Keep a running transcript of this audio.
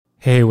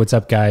Hey, what's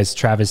up, guys?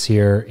 Travis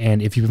here.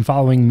 And if you've been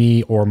following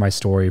me or my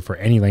story for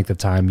any length of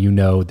time, you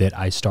know that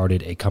I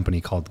started a company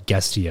called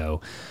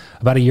Guestio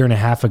about a year and a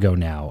half ago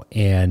now.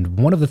 And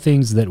one of the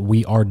things that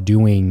we are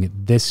doing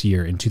this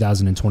year in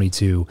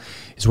 2022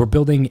 is we're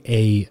building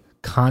a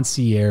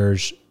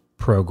concierge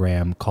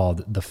program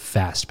called the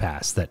Fast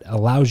Pass that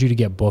allows you to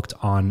get booked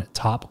on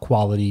top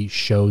quality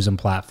shows and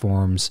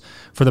platforms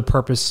for the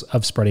purpose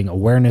of spreading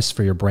awareness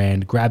for your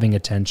brand, grabbing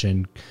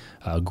attention,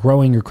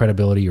 growing your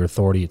credibility, your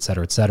authority, et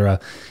cetera, et cetera.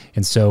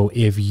 And so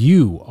if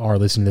you are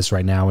listening to this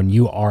right now and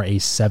you are a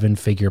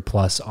 7-figure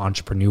plus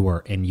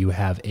entrepreneur and you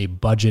have a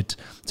budget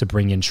to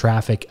bring in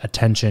traffic,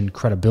 attention,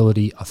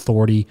 credibility,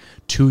 authority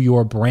to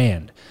your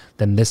brand,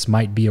 then this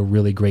might be a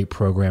really great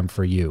program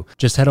for you.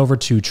 Just head over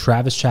to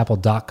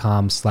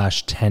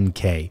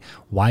travischappell.com/10K.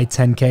 Why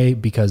 10K?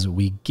 Because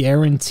we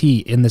guarantee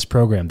in this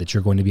program that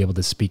you're going to be able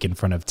to speak in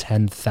front of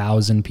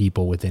 10,000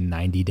 people within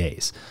 90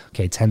 days.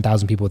 Okay,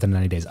 10,000 people within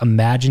 90 days.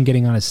 Imagine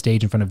getting on a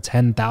stage in front of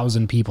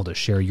 10,000 people to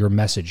share your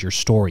message, your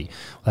story.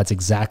 Well, that's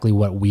exactly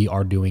what we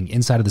are doing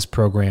inside of this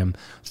program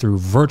through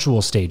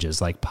virtual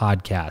stages like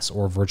podcasts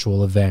or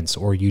virtual events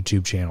or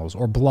YouTube channels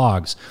or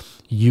blogs.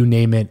 You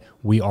name it,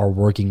 we are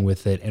working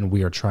with it, and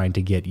we are trying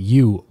to get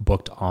you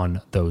booked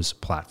on those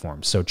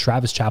platforms. So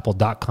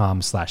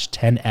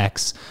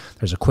travischappell.com/10X.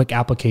 There's a quick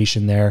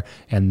application there,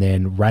 and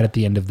then right at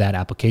the end of that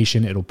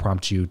application, it'll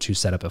prompt you to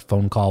set up a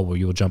phone call where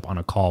you'll jump on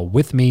a call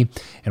with me,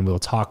 and we'll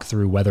talk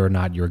through whether or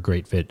not you're a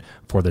great fit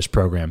for this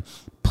program.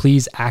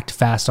 Please act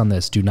fast on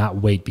this. Do not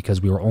wait,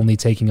 because we are only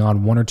taking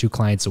on 1 or 2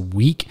 clients a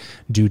week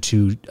due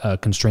to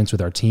constraints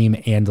with our team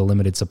and the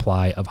limited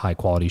supply of high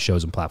quality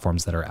shows and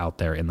platforms that are out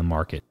there in the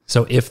market.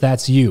 So if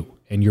that's you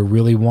and you're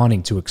really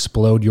wanting to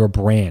explode your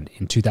brand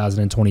in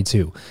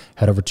 2022,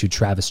 head over to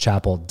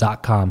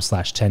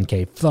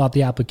travischappell.com/10K, fill out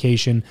the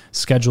application,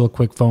 schedule a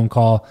quick phone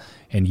call,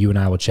 and you and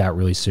I will chat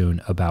really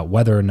soon about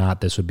whether or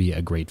not this would be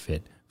a great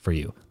fit for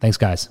you. Thanks,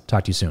 guys.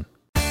 Talk to you soon.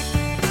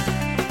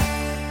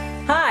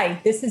 Hi,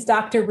 this is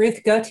Dr.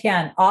 Ruth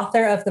Gautian,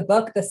 author of the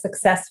book, The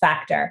Success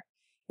Factor.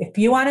 If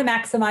you want to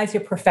maximize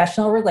your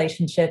professional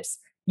relationships,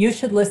 you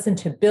should listen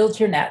to Build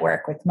Your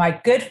Network with my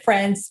good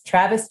friends,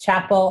 Travis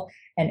Chappell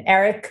and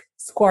Eric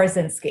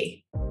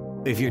Skwarczynski.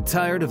 If you're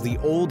tired of the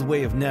old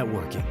way of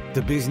networking,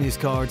 the business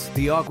cards,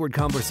 the awkward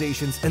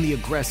conversations, and the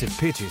aggressive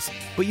pitches,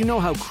 but you know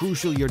how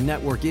crucial your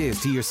network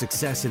is to your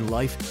success in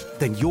life,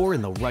 then you're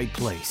in the right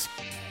place.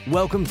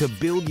 Welcome to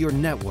Build Your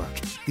Network,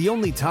 the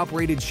only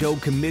top-rated show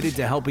committed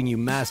to helping you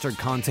master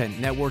content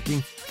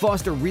networking,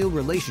 foster real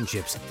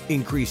relationships,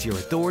 increase your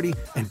authority,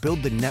 and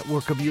build the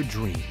network of your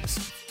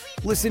dreams.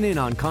 Listen in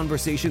on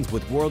conversations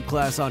with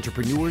world-class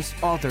entrepreneurs,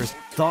 authors,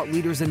 thought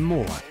leaders, and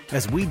more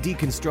as we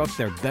deconstruct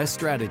their best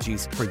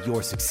strategies for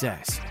your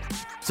success.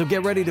 So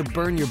get ready to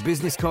burn your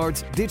business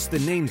cards, ditch the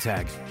name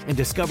tag, and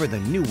discover the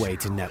new way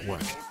to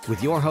network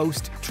with your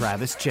host,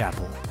 Travis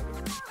Chappell.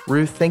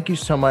 Ruth, thank you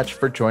so much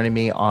for joining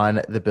me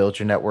on the Build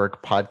Your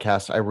Network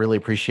podcast. I really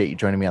appreciate you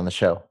joining me on the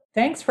show.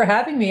 Thanks for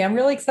having me. I'm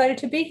really excited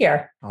to be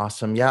here.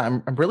 Awesome. Yeah,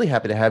 I'm really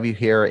happy to have you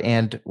here.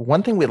 And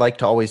one thing we like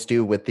to always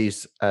do with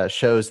these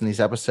shows and these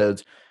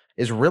episodes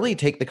is really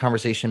take the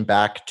conversation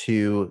back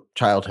to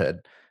childhood.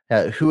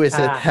 Who is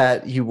it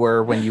that you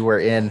were when you were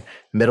in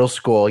middle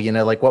school? You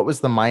know, like what was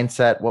the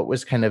mindset? What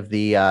was kind of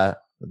the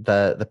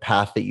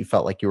path that you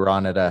felt like you were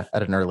on at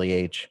an early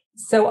age?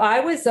 So I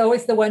was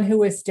always the one who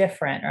was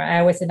different. Right?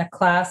 I was in a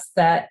class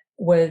that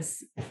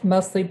was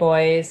mostly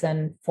boys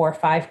and 4 or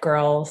 5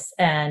 girls.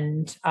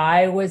 And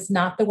I was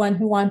not the one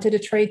who wanted to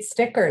trade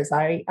stickers.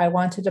 I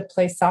wanted to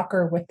play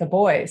soccer with the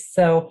boys.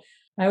 So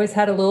I always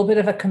had a little bit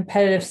of a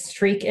competitive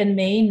streak in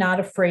me, not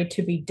afraid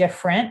to be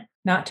different,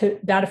 not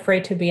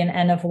afraid to be an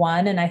N of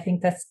one. And I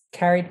think that's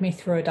carried me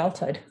through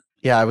adulthood.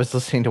 Yeah, I was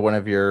listening to one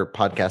of your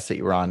podcasts that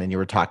you were on, and you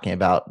were talking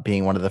about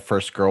being one of the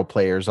first girl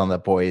players on the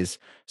boys'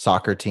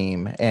 soccer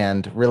team.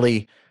 And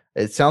really,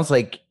 it sounds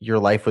like your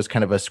life was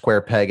kind of a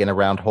square peg in a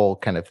round hole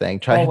kind of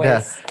thing, trying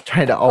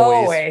to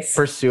always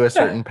pursue a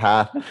certain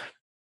path.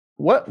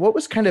 What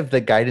was kind of the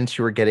guidance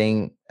you were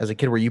getting as a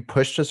kid? Were you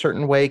pushed a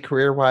certain way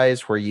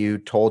career-wise? Were you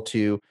told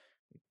to,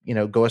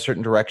 go a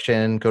certain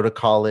direction, go to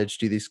college,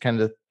 do these kind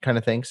of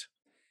things?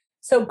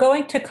 So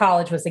going to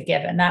college was a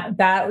given. That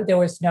there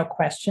was no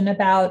question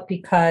about,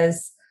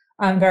 because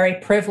I'm very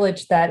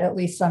privileged that at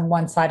least on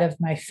one side of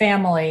my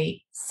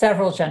family,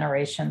 several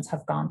generations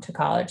have gone to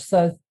college.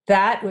 So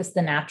that was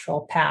the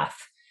natural path.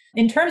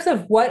 In terms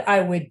of what I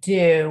would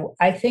do,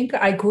 I think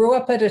I grew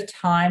up at a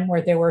time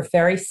where there were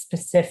very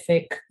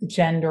specific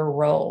gender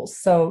roles.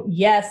 So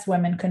yes,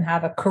 women can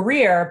have a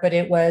career, but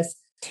it was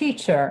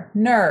teacher,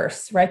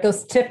 nurse, right?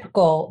 Those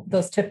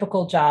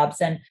typical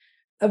jobs. And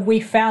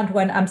we found,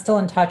 when I'm still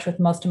in touch with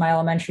most of my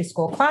elementary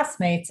school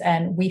classmates,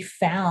 and we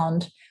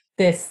found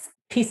this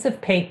piece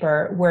of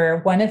paper where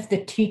one of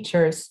the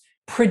teachers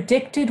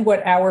predicted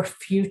what our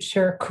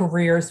future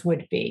careers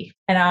would be.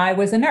 And I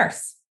was a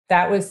nurse.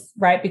 That was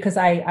right, because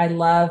I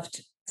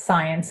loved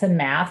science and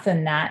math,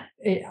 and that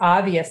it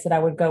obvious that I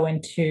would go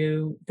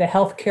into the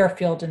healthcare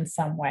field in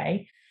some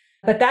way.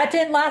 But that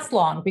didn't last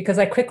long because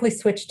I quickly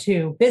switched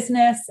to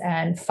business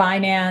and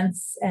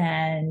finance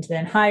and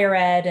then higher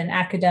ed and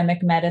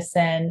academic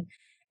medicine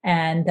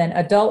and then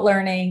adult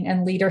learning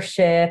and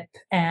leadership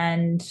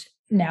and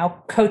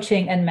now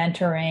coaching and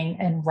mentoring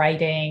and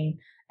writing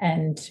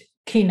and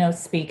keynote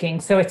speaking.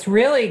 So it's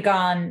really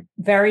gone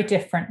very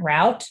different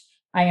route.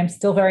 I am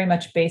still very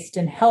much based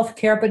in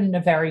healthcare, but in a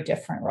very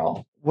different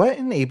role. What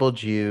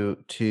enabled you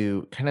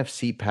to kind of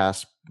see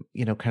past,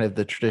 kind of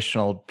the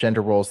traditional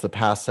gender roles, the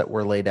paths that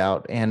were laid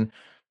out? And,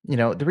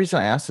 the reason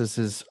I ask this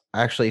is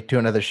I actually do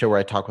another show where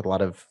I talk with a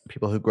lot of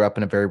people who grew up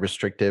in a very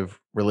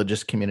restrictive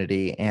religious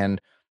community. And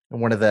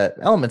one of the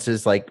elements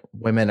is like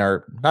women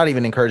are not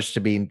even encouraged to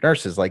be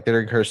nurses. Like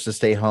they're encouraged to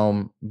stay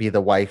home, be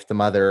the wife, the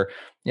mother,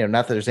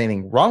 not that there's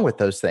anything wrong with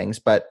those things,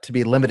 but to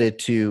be limited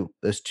to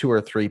those two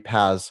or three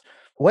paths.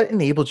 What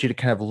enabled you to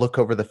kind of look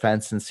over the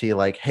fence and see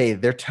like, hey,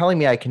 they're telling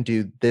me I can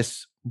do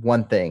this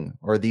one thing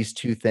or these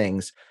two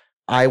things.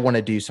 I want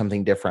to do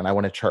something different. I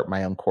want to chart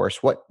my own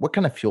course. What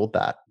kind of fueled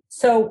that?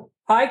 So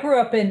I grew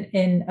up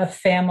in a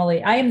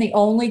family. I am the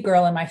only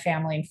girl in my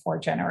family in 4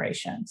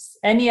 generations.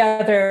 Any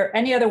other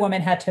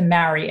woman had to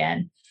marry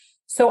in.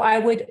 So I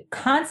would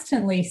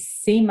constantly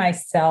see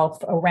myself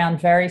around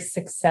very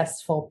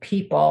successful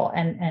people,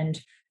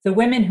 and the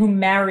women who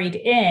married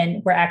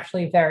in were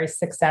actually very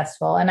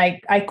successful. And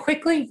I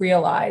quickly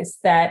realized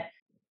that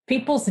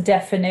people's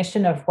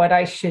definition of what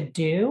I should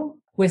do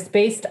was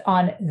based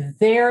on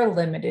their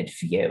limited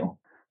view.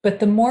 But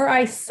the more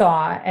I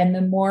saw and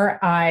the more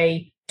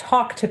I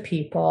talked to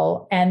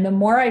people and the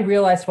more I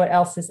realized what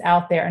else is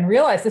out there, and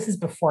realized this is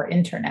before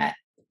internet,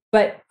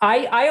 but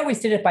I always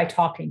did it by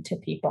talking to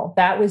people.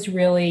 That was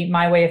really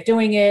my way of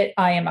doing it.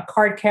 I am a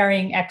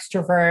card-carrying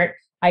extrovert.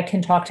 I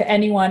can talk to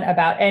anyone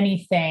about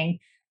anything.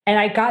 And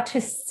I got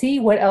to see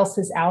what else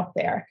is out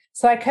there.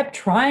 So I kept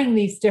trying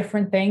these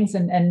different things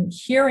and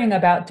hearing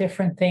about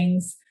different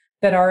things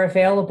that are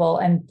available.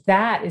 And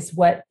that is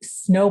what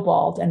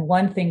snowballed. And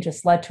one thing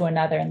just led to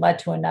another and led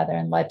to another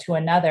and led to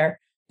another,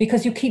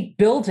 because you keep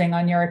building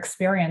on your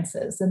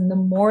experiences. And the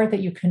more that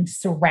you can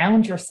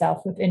surround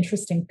yourself with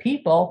interesting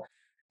people,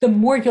 the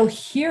more you'll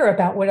hear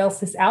about what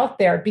else is out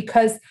there,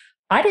 because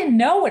I didn't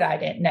know what I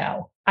didn't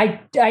know.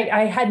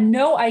 I had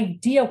no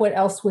idea what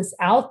else was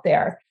out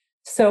there.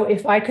 So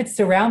if I could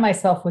surround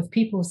myself with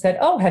people who said,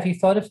 oh, have you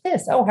thought of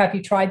this? Oh, have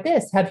you tried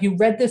this? Have you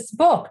read this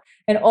book?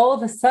 And all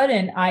of a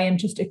sudden, I am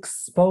just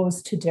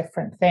exposed to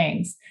different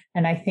things.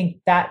 And I think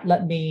that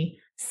let me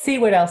see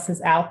what else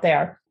is out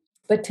there.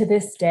 But to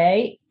this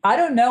day, I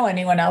don't know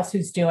anyone else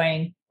who's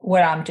doing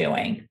what I'm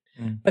doing.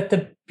 But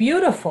the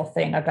beautiful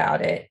thing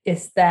about it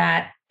is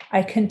that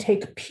I can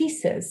take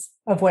pieces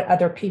of what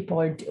other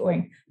people are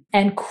doing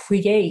and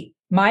create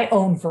my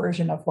own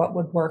version of what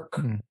would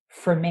work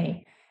for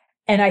me.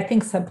 And I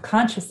think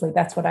subconsciously,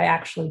 that's what I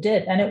actually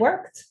did. And it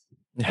worked.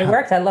 Yeah. It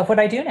worked. I love what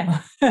I do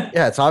now.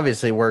 Yeah, it's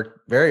obviously worked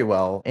very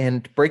well.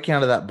 And breaking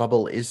out of that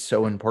bubble is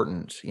so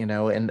important,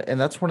 and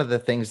that's one of the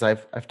things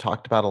I've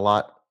talked about a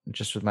lot,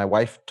 just with my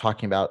wife,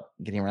 talking about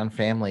getting around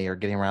family or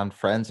getting around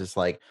friends, is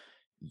like,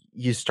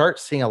 you start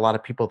seeing a lot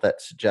of people that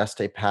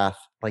suggest a path,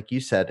 like you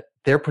said,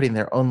 they're putting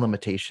their own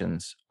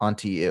limitations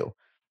onto you.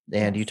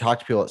 And you talk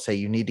to people that say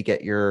you need to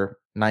get your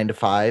 9 to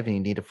 5 and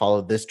you need to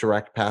follow this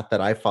direct path that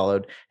I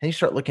followed. And you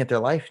start looking at their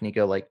life and you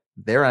go like,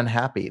 they're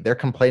unhappy. They're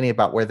complaining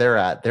about where they're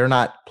at. They're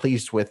not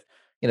pleased with,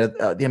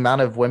 the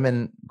amount of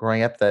women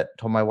growing up that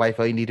told my wife,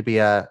 oh, you need to be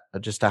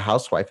just a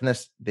housewife.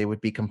 And they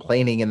would be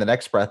complaining in the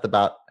next breath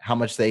about how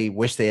much they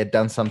wish they had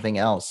done something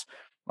else.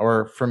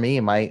 Or for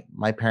me, my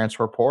parents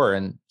were poor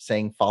and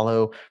saying,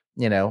 follow,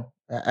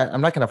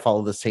 I'm not going to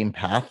follow the same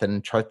path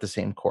and chart the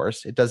same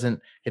course. It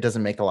doesn't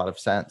make a lot of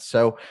sense.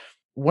 So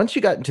once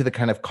you got into the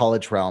kind of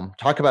college realm,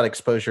 talk about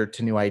exposure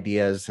to new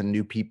ideas and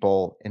new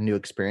people and new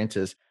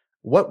experiences.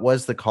 What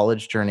was the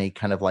college journey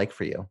kind of like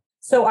for you?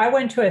 So I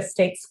went to a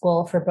state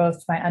school for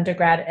both my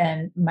undergrad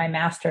and my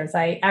master's.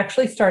 I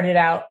actually started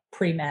out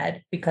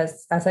pre-med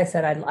because, as I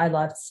said, I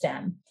loved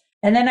STEM.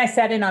 And then I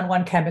sat in on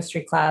one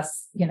chemistry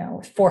class,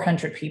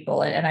 400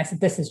 people. And I said,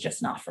 this is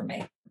just not for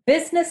me.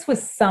 Business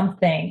was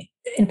something,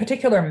 in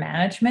particular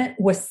management,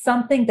 was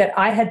something that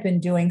I had been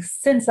doing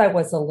since I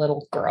was a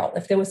little girl.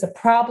 If there was a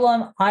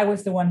problem, I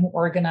was the one who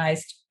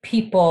organized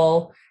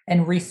people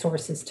and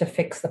resources to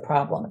fix the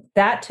problem.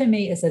 That to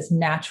me is as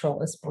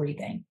natural as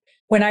breathing.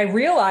 When I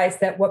realized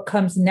that what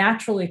comes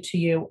naturally to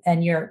you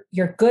and you're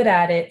good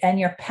at it and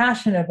you're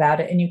passionate about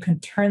it and you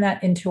can turn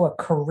that into a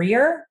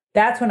career,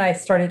 that's when I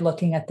started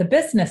looking at the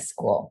business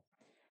school.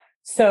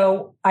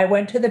 So I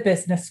went to the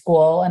business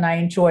school and I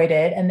enjoyed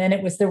it. And then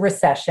it was the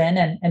recession.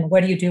 And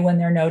what do you do when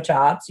there are no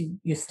jobs?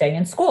 You stay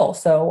in school.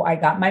 So I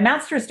got my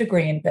master's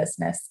degree in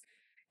business.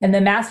 And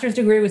the master's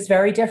degree was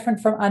very different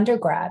from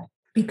undergrad,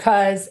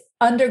 because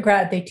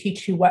undergrad, they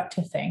teach you what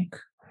to think.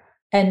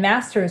 And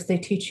master's, they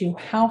teach you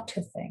how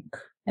to think.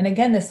 And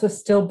again, this was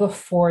still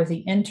before the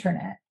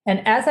internet.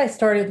 And as I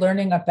started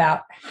learning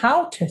about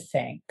how to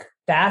think,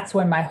 that's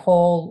when my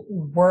whole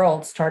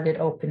world started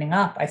opening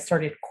up. I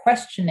started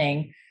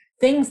questioning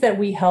things that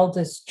we held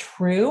as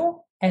true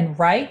and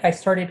right, I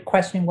started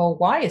questioning, well,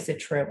 why is it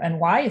true? And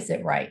why is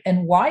it right?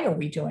 And why are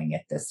we doing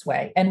it this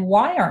way? And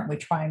why aren't we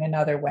trying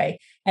another way?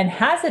 And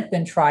has it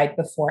been tried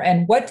before?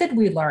 And what did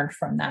we learn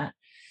from that?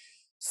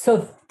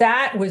 So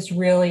that was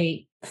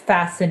really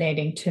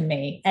fascinating to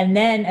me. And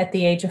then at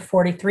the age of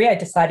 43, I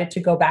decided to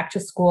go back to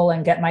school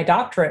and get my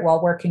doctorate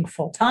while working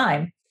full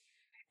time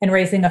and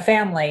raising a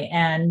family.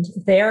 And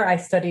there I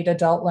studied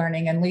adult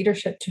learning and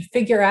leadership to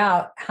figure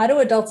out, how do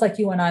adults like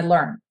you and I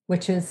learn,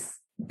 which is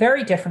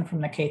very different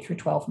from the K through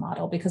 12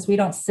 model, because we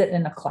don't sit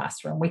in a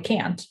classroom. We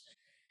can't.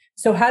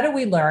 So how do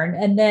we learn?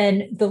 And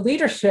then the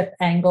leadership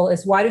angle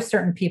is, why do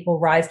certain people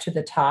rise to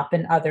the top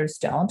and others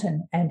don't?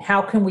 And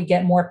how can we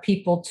get more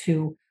people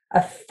to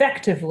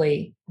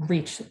effectively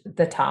reach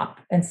the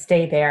top and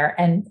stay there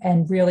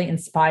and really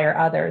inspire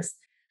others?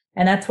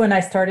 And that's when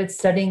I started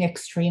studying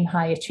extreme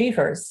high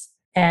achievers.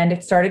 And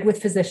it started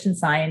with physician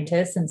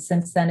scientists. And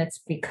since then, it's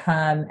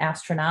become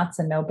astronauts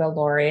and Nobel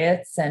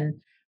laureates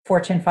and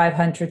Fortune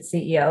 500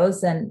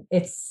 CEOs. And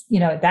it's,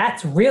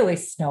 that's really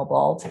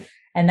snowballed.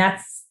 And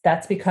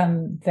that's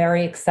become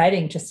very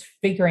exciting, just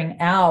figuring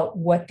out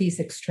what these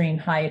extreme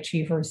high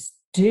achievers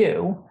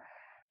do.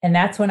 And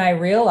that's when I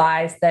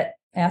realized that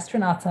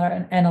astronauts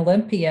and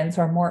Olympians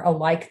are more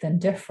alike than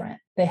different.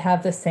 They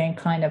have the same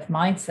kind of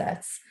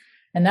mindsets.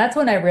 And that's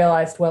when I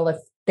realized, well, if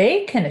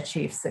they can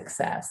achieve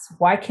success,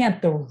 why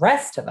can't the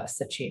rest of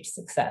us achieve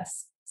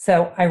success?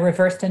 So I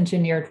reverse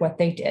engineered what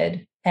they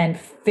did and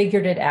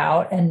figured it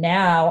out. And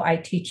now I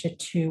teach it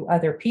to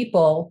other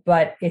people,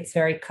 but it's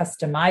very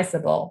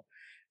customizable.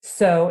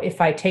 So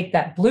if I take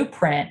that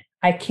blueprint,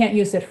 I can't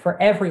use it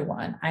for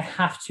everyone. I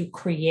have to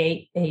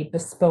create a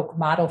bespoke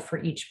model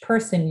for each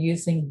person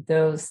using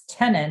those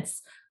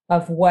tenets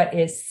of what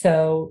is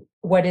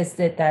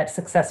it that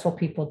successful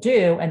people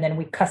do. And then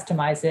we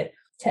customize it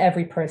to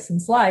every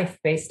person's life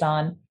based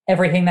on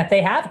everything that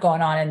they have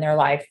going on in their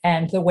life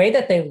and the way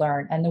that they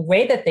learn and the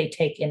way that they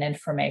take in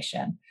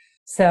information.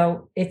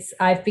 So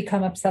I've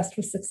become obsessed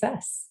with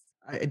success.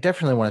 I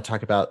definitely want to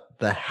talk about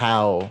the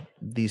how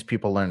these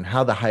people learn,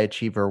 how the high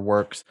achiever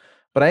works.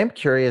 But I am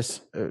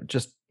curious,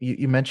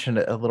 you mentioned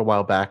a little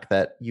while back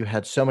that you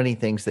had so many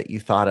things that you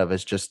thought of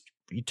as just,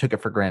 you took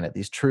it for granted,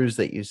 these truths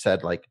that you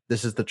said, like,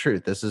 this is the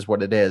truth, this is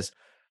what it is.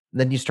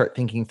 And then you start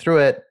thinking through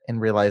it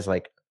and realize,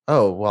 like,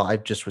 oh, well, I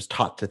just was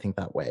taught to think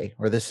that way,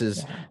 or this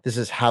is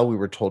how we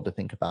were told to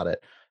think about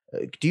it.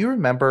 Do you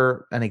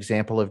remember an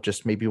example of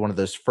just maybe one of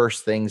those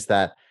first things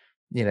that,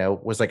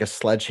 was like a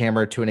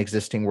sledgehammer to an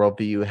existing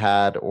worldview you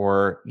had,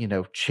 or,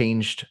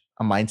 changed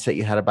a mindset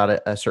you had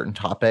about a certain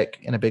topic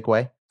in a big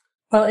way?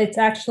 Well, it's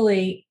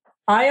actually,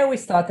 I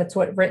always thought that's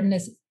what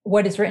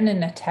is written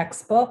in a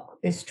textbook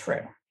is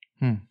true.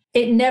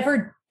 It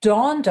never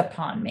dawned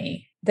upon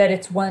me that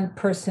it's one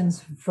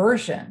person's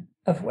version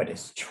of what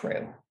is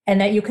true,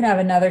 and that you can have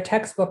another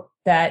textbook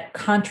that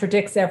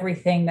contradicts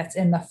everything that's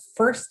in the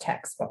first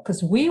textbook.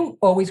 Because we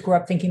always grew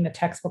up thinking the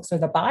textbooks are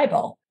the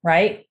Bible,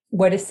 right?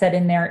 What is said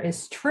in there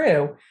is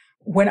true.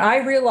 When I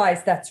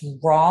realized that's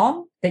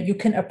wrong, that you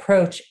can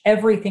approach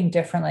everything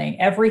differently,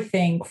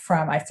 everything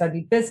from, I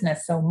studied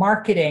business, so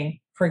marketing,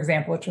 for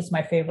example, which was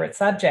my favorite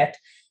subject,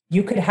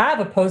 you could have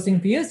opposing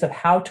views of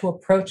how to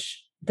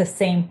approach the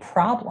same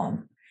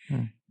problem.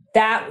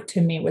 That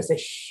to me was a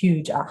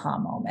huge aha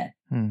moment,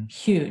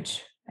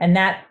 huge. And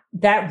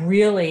that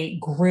really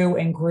grew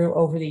and grew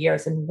over the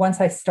years. And once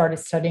I started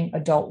studying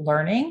adult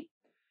learning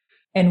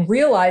and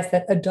realized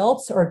that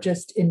adults are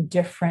just in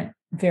different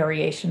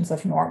variations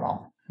of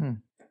normal.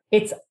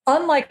 It's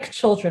unlike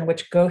children,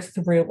 which go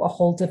through a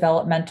whole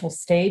developmental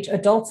stage.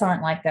 Adults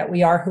aren't like that.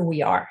 We are who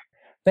we are.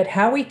 But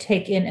how we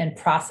take in and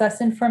process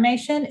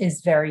information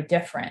is very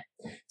different.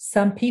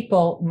 Some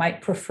people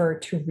might prefer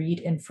to read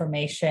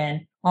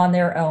information on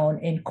their own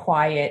in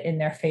quiet in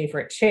their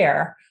favorite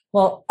chair,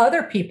 while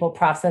other people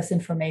process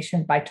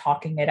information by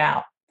talking it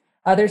out.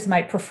 Others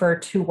might prefer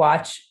to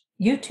watch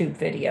YouTube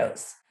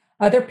videos.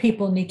 Other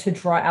people need to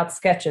draw out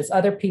sketches.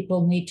 Other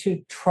people need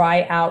to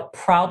try out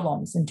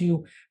problems and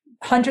do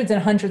hundreds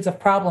and hundreds of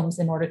problems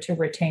in order to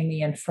retain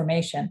the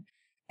information.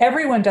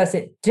 Everyone does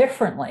it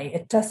differently.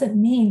 It doesn't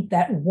mean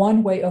that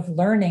one way of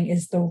learning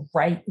is the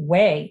right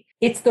way.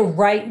 It's the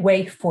right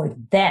way for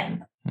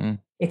them.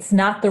 It's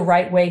not the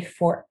right way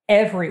for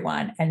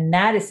everyone. And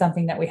that is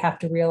something that we have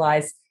to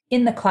realize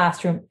in the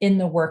classroom, in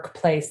the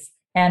workplace,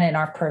 and in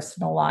our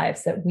personal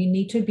lives, that we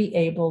need to be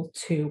able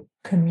to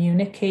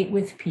communicate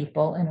with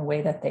people in a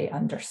way that they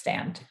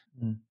understand.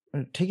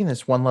 Taking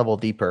this one level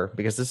deeper,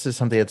 because this is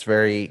something that's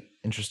very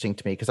interesting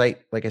to me, because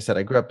like I said,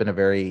 I grew up in a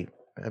very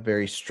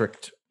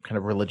strict kind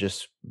of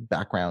religious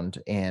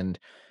background, and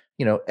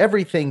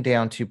everything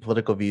down to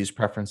political views,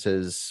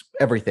 preferences,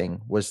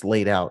 everything was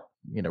laid out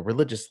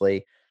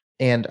religiously.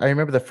 And I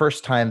remember the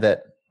first time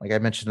that, like I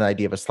mentioned, the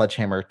idea of a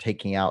sledgehammer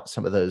taking out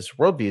some of those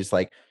worldviews,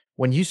 like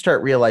when you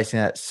start realizing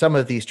that some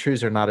of these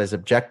truths are not as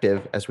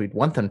objective as we'd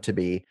want them to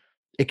be,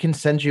 it can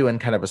send you in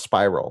kind of a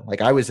spiral.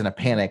 Like I was in a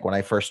panic when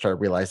I first started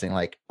realizing,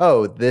 like,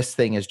 oh, this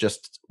thing is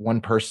just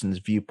one person's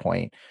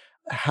viewpoint.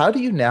 How do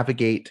you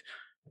navigate,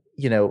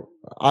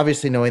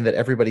 obviously knowing that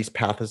everybody's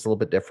path is a little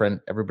bit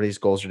different, everybody's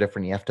goals are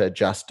different, you have to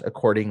adjust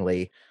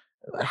accordingly.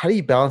 How do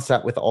you balance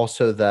that with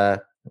also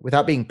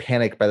without being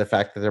panicked by the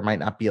fact that there might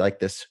not be like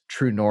this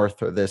true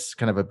north or this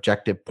kind of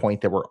objective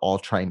point that we're all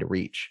trying to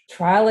reach?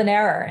 Trial and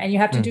error. And you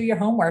have to do your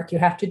homework. You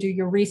have to do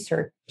your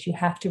research. You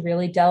have to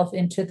really delve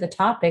into the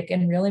topic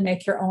and really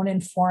make your own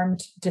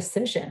informed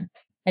decision.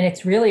 And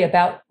it's really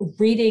about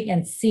reading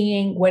and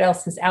seeing what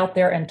else is out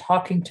there and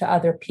talking to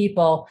other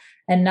people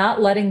and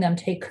not letting them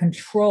take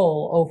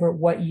control over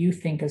what you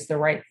think is the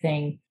right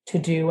thing to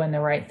do and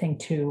the right thing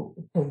to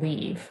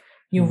believe.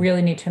 You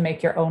really need to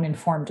make your own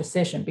informed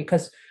decision,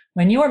 because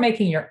when you are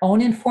making your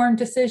own informed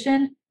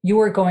decision, you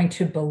are going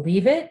to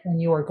believe it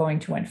and you are going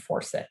to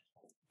enforce it.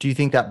 Do you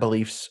think that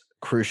belief's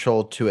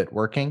crucial to it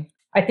working?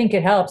 I think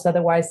it helps.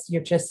 Otherwise,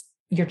 you're just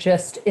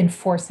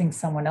enforcing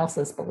someone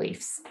else's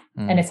beliefs.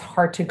 And it's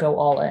hard to go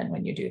all in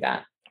when you do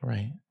that.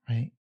 Right.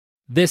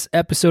 This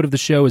episode of the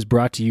show is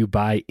brought to you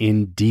by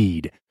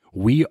Indeed.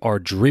 We are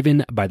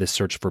driven by the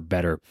search for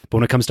better. But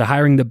when it comes to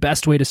hiring, the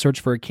best way to search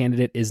for a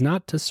candidate is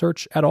not to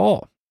search at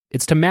all.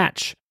 It's to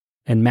match,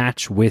 and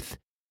match with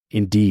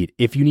Indeed.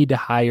 If you need to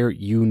hire,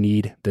 you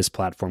need this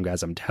platform,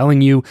 guys. I'm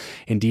telling you,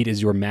 Indeed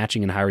is your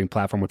matching and hiring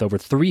platform with over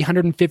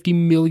 350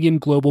 million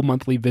global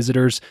monthly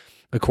visitors,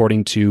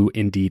 according to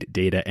Indeed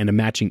data, and a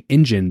matching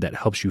engine that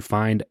helps you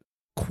find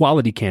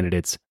quality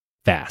candidates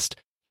fast.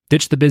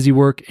 Ditch the busy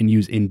work and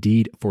use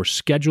Indeed for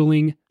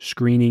scheduling,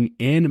 screening,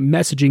 and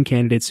messaging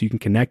candidates so you can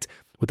connect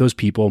with those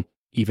people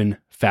even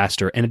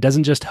faster. And it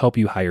doesn't just help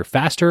you hire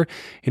faster.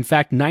 In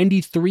fact,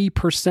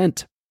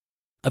 93%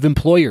 of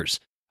employers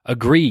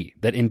agree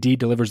that Indeed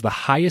delivers the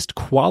highest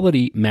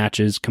quality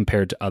matches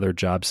compared to other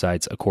job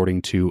sites,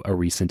 according to a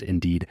recent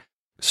Indeed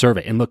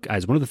survey. And look,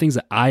 guys, one of the things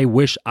that I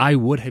wish I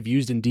would have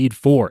used Indeed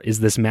for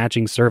is this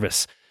matching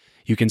service.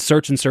 You can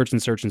search and search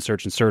and search and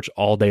search and search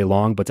all day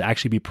long, but to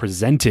actually be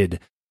presented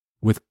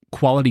with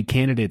quality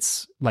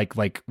candidates,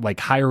 like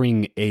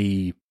hiring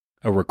a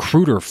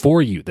recruiter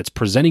for you that's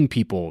presenting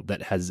people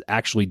that has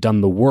actually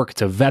done the work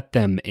to vet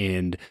them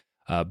and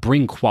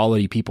bring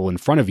quality people in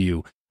front of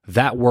you.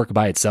 That work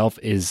by itself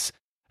is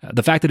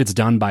the fact that it's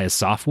done by a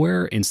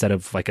software instead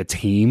of like a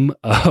team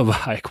of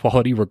high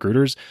quality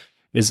recruiters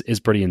is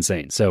pretty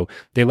insane. So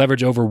they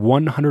leverage over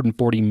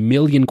 140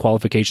 million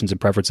qualifications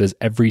and preferences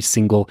every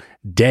single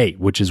day,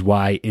 which is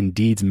why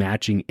Indeed's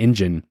matching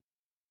engine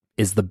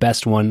is the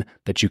best one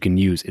that you can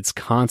use. It's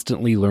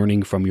constantly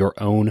learning from your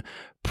own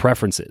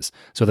preferences.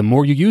 So the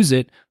more you use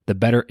it, the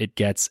better it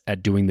gets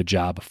at doing the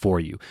job for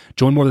you.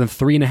 Join more than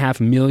 3.5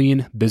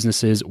 million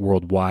businesses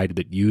worldwide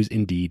that use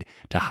Indeed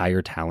to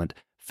hire talent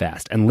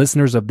fast. And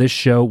listeners of this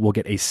show will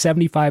get a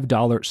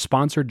 $75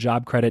 sponsored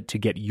job credit to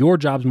get your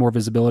jobs more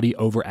visibility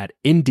over at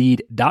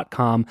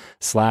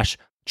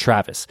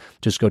Indeed.com/Travis.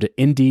 Just go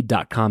to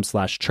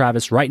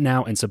Indeed.com/Travis right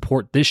now and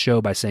support this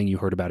show by saying you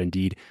heard about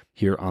Indeed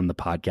here on the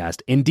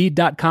podcast.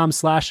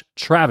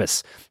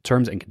 Indeed.com/Travis.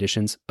 Terms and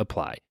conditions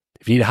apply.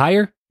 If you need to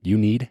hire, you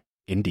need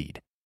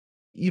Indeed.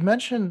 You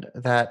mentioned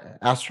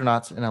that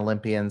astronauts and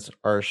Olympians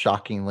are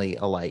shockingly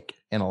alike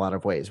in a lot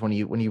of ways. When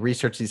you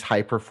research these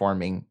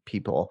high-performing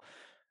people,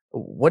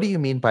 what do you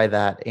mean by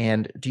that?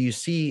 And do you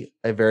see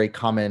a very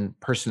common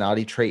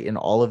personality trait in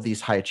all of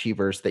these high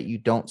achievers that you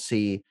don't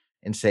see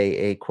in, say,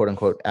 a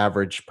quote-unquote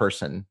average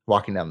person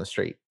walking down the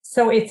street?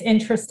 So it's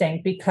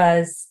interesting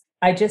because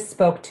I just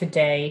spoke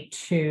today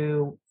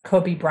to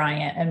Kobe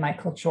Bryant and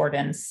Michael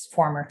Jordan's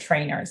former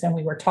trainers, and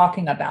we were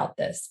talking about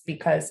this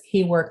because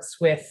he works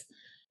with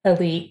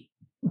elite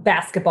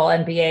basketball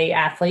NBA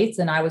athletes,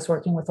 and I was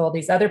working with all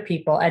these other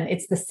people, and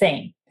it's the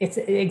same. It's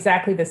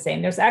exactly the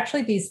same. There's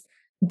actually these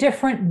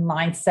different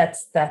mindsets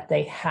that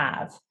they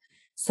have.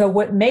 So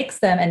what makes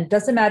them, and it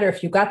doesn't matter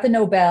if you got the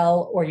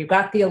Nobel or you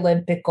got the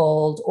Olympic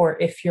gold, or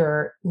if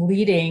you're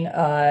leading,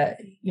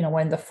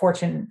 one of the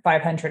Fortune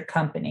 500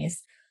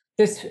 companies,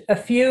 there's a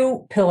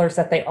few pillars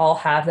that they all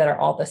have that are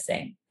all the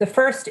same. The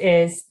first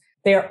is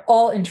they are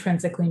all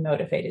intrinsically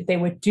motivated. They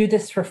would do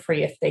this for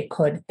free if they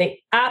could.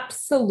 They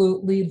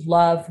absolutely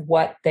love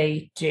what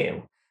they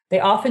do. They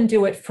often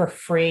do it for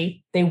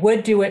free. They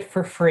would do it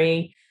for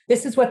free.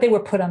 This is what they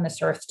were put on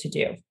this earth to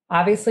do.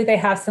 Obviously, they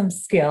have some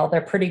skill.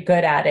 They're pretty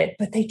good at it,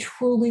 but they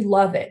truly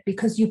love it,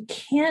 because you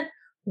can't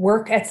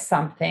work at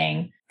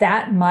something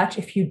that much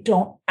if you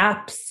don't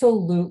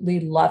absolutely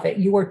love it.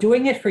 You are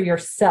doing it for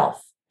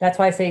yourself. That's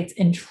why I say it's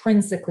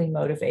intrinsically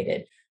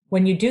motivated.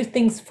 When you do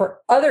things for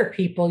other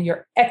people,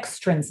 you're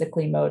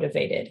extrinsically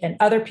motivated. And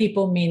other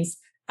people means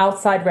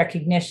outside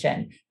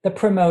recognition, the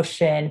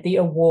promotion, the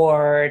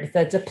award,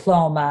 the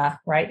diploma,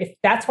 right? If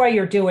that's why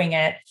you're doing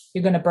it,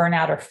 you're going to burn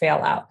out or fail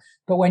out.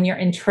 But when you're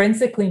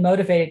intrinsically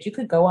motivated, you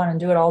could go on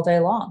and do it all day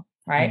long,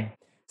 right?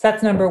 So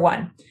that's number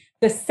one.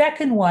 The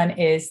second one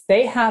is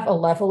they have a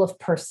level of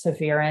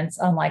perseverance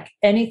unlike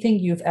anything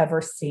you've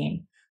ever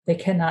seen. They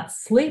cannot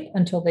sleep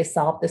until they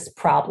solve this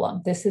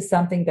problem. This is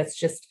something that's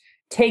just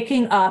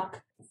taking up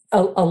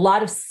a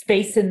lot of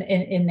space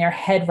in their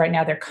head right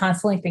now. They're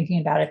constantly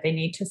thinking about it. They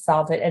need to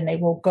solve it, and they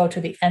will go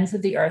to the ends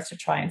of the earth to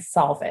try and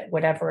solve it,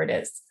 whatever it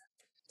is.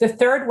 The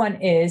third one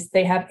is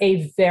they have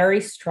a very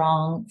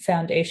strong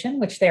foundation,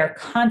 which they are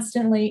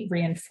constantly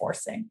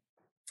reinforcing.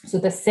 So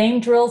the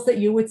same drills that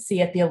you would see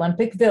at the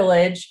Olympic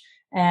Village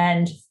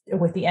and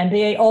with the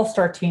NBA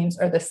All-Star teams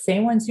are the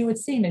same ones you would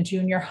see in a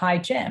junior high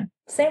gym.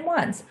 Same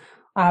ones.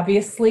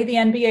 Obviously, the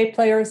NBA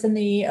players and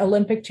the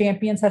Olympic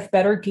champions have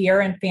better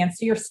gear and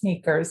fancier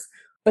sneakers,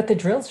 but the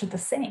drills are the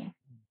same,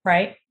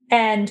 right?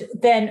 And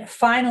then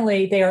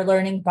finally, they are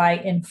learning by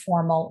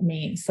informal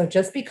means. So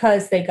just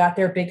because they got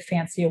their big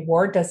fancy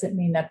award doesn't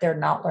mean that they're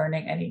not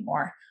learning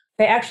anymore.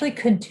 They actually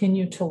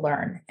continue to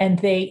learn, and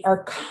they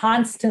are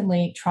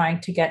constantly trying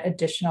to get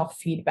additional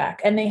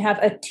feedback. And they have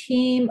a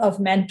team of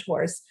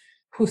mentors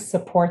who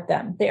support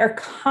them. They are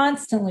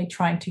constantly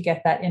trying to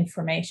get that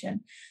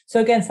information.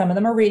 So again, some of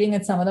them are reading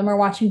and some of them are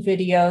watching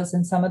videos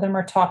and some of them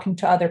are talking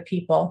to other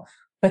people,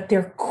 but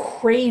they're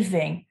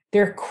craving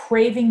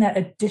that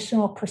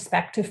additional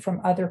perspective from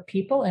other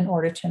people in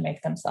order to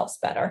make themselves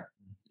better.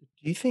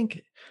 Do you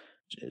think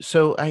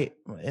so?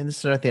 And this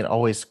is another thing that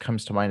always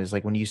comes to mind is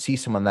like when you see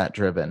someone that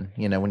driven,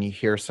 when you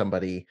hear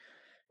somebody,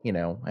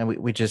 and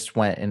we just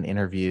went and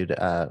interviewed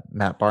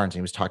Matt Barnes, and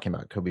he was talking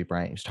about Kobe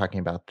Bryant. He was talking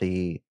about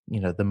the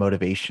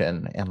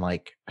motivation and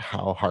like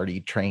how hard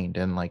he trained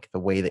and like the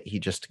way that he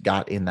just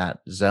got in that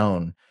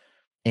zone.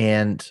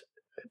 And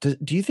do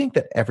you think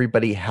that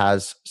everybody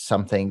has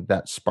something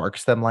that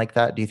sparks them like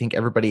that? Do you think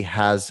everybody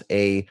has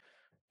a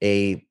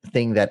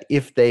thing that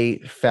if they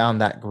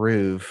found that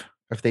groove,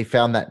 if they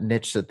found that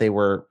niche that they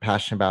were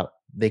passionate about,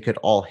 they could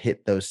all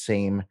hit those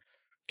same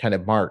kind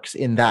of marks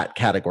in that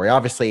category?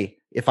 Obviously,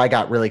 if I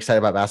got really excited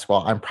about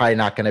basketball, I'm probably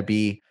not going to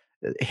be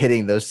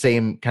hitting those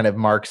same kind of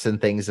marks and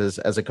things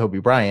as a Kobe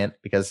Bryant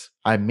because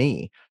I'm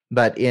me.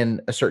 But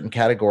in a certain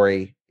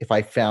category, if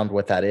I found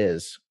what that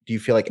is, do you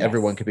feel like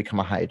everyone could become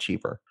a high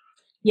achiever?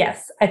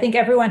 Yes, I think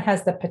everyone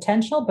has the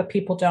potential, but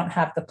people don't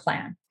have the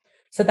plan.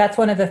 So that's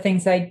one of the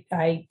things I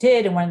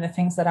did. And one of the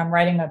things that I'm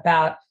writing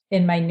about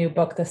in my new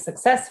book, The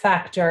Success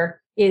Factor,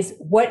 is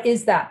what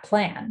is that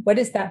plan? What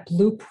is that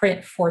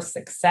blueprint for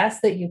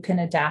success that you can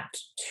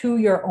adapt to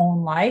your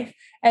own life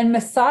and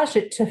massage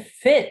it to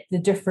fit the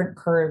different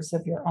curves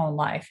of your own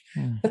life?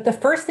 But the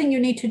first thing you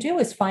need to do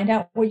is find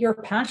out what you're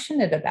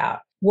passionate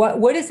about.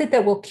 What is it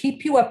that will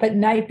keep you up at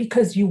night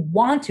because you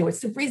want to? It's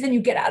the reason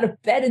you get out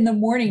of bed in the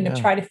morning to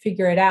try to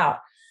figure it out.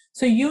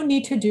 So you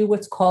need to do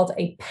what's called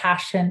a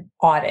passion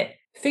audit.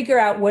 Figure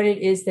out what it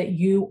is that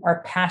you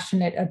are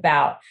passionate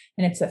about.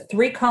 And it's a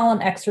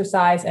 3-column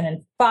exercise. And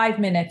in 5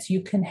 minutes,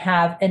 you can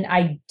have an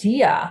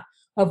idea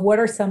of what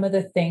are some of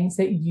the things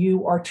that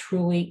you are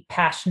truly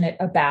passionate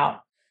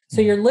about.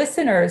 So your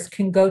listeners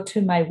can go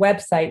to my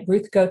website,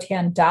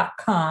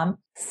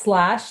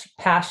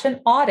 ruthgautian.com/passion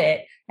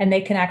audit, and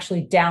they can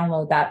actually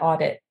download that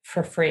audit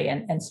for free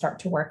and start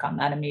to work on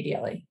that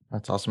immediately.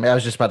 That's awesome. I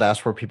was just about to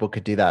ask where people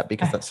could do that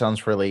because that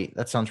sounds really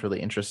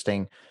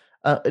interesting.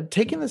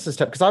 Taking this a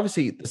step, because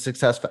obviously the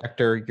Success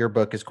Factor, your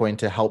book is going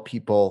to help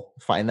people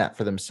find that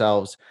for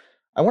themselves.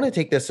 I want to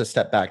take this a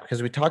step back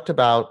because we talked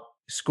about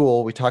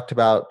school. We talked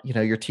about,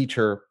 your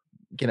teacher,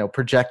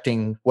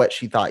 projecting what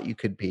she thought you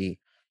could be.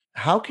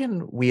 How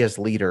can we as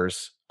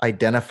leaders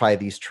identify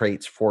these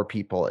traits for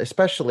people?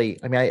 Especially,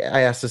 I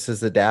asked this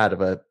as the dad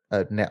of a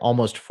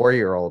almost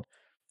 4-year-old.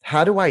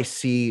 How do I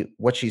see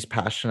what she's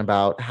passionate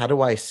about? How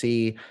do I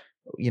see,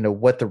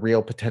 what the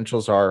real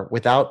potentials are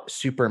without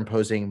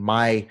superimposing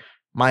my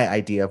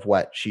idea of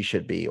what she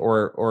should be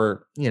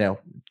or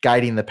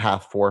guiding the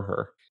path for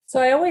her?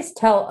 So I always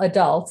tell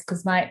adults,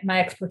 because my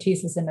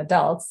expertise is in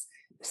adults,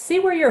 see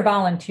where you're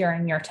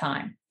volunteering your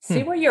time.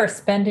 See where you're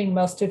spending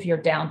most of your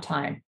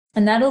downtime.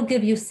 And that'll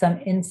give you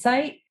some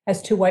insight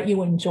as to what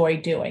you enjoy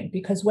doing.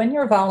 Because when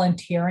you're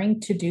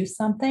volunteering to do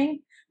something,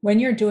 when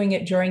you're doing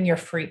it during your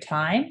free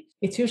time,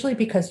 it's usually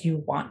because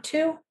you want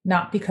to,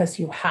 not because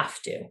you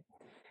have to.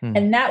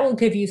 And that will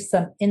give you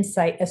some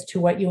insight as to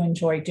what you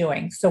enjoy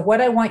doing. So what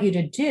I want you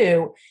to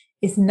do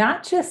is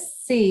not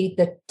just see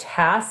the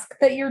task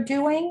that you're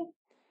doing.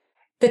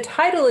 The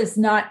title is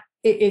not,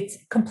 it's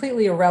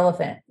completely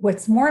irrelevant.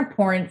 What's more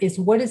important is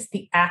what is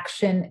the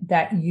action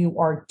that you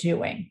are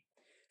doing.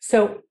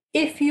 So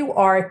if you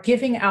are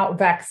giving out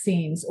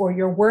vaccines or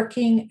you're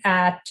working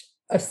at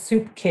a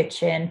soup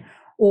kitchen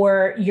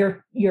or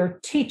you're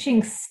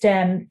teaching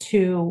STEM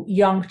to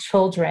young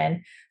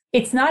children,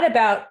 it's not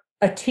about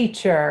a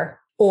teacher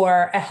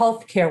or a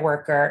healthcare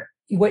worker.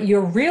 What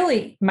you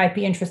really might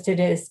be interested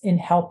in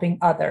helping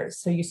others.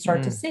 So you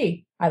start to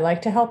see, I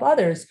like to help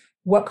others.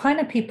 What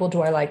kind of people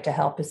do I like to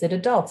help? Is it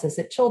adults? Is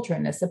it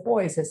children? Is it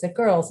boys? Is it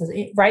girls?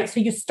 Right? So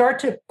you start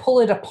to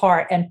pull it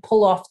apart and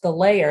pull off the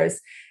layers,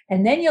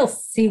 and then you'll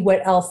see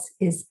what else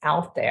is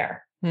out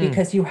there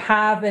because you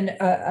have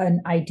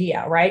an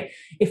idea, right?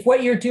 If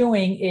what you're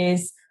doing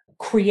is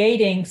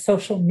creating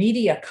social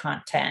media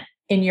content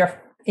in your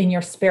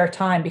spare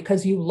time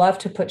because you love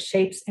to put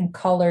shapes and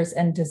colors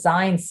and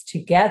designs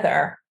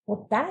together,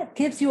 well, that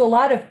gives you a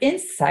lot of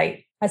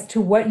insight as to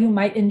what you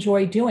might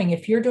enjoy doing.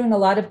 If you're doing a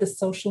lot of the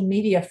social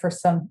media for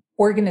some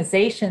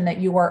organization that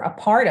you are a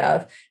part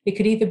of, it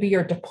could either be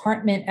your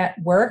department at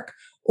work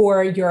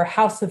or your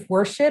house of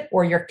worship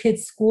or your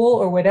kid's school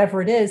or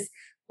whatever it is,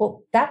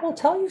 well, that will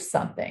tell you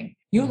something.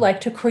 You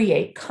like to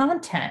create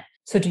content.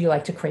 So do you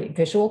like to create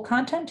visual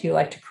content? Do you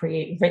like to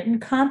create written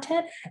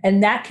content?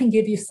 And that can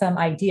give you some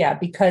idea,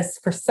 because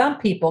for some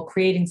people,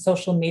 creating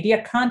social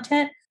media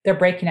content, they're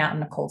breaking out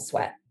in a cold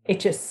sweat. It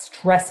just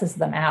stresses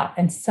them out.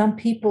 And some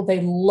people,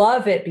 they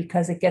love it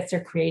because it gets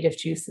their creative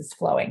juices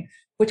flowing.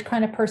 Which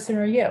kind of person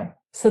are you?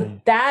 So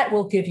that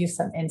will give you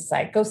some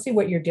insight. Go see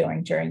what you're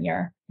doing during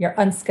your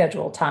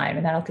unscheduled time,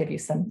 and that'll give you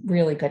some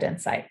really good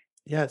insight.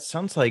 Yeah, it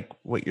sounds like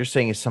what you're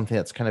saying is something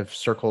that's kind of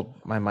circled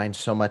my mind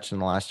so much in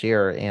the last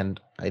year, and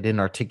I didn't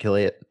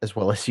articulate it as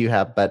well as you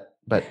have. But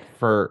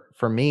for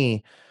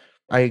me,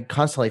 I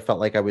constantly felt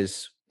like I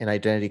was in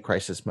identity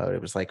crisis mode.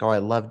 It was like, oh, I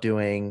love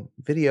doing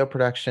video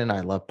production,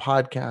 I love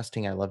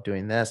podcasting, I love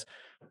doing this,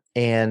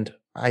 and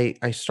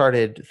I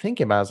started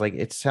thinking about it. I was like,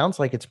 it sounds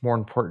like it's more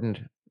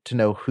important to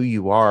know who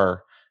you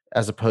are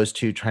as opposed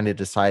to trying to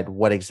decide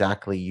what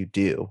exactly you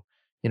do.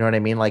 You know what I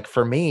mean? Like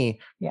for me,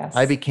 Yes.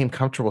 I became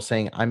comfortable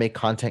saying I'm a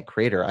content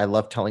creator. I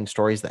love telling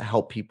stories that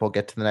help people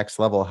get to the next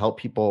level, help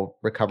people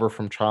recover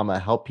from trauma,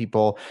 help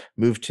people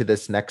move to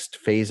this next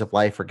phase of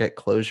life or get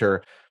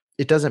closure.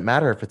 It doesn't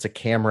matter if it's a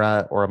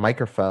camera or a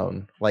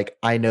microphone. Like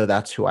I know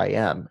that's who I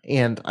am.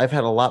 And I've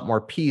had a lot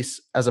more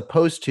peace, as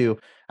opposed to,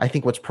 I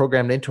think what's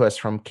programmed into us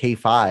from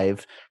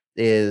K5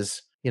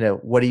 is,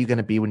 what are you going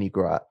to be when you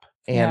grow up?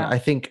 And I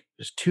think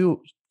there's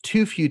too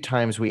few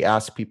times we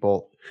ask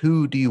people,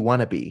 who do you want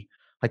to be?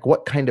 Like,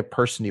 what kind of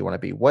person do you want to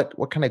be?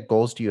 What kind of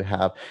goals do you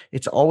have?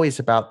 It's always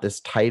about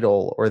this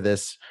title or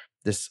this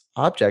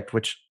object,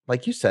 which,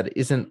 like you said,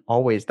 isn't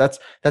always, that's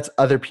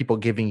other people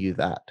giving you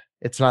that.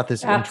 It's not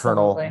this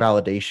internal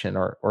validation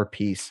or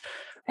peace.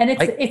 And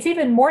it's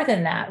even more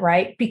than that,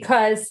 right?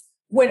 Because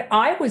when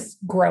I was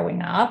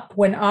growing up,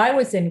 when I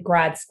was in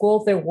grad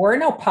school, there were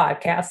no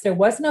podcasts, there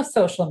was no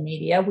social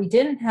media, we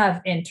didn't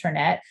have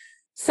internet.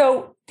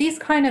 So these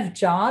kind of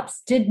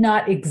jobs did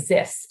not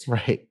exist.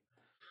 Right.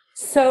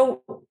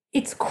 So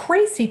it's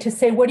crazy to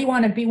say, what do you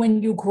want to be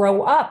when you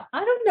grow up?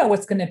 I don't know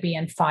what's going to be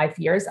in 5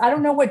 years. I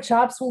don't know what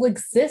jobs will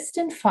exist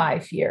in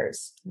 5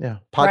 years. Yeah.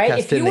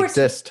 Podcasts didn't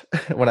exist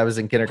when I was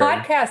in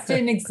kindergarten. Podcasts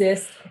didn't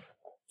exist.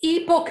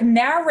 Ebook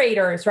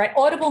narrators, right?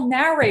 Audible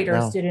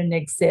narrators didn't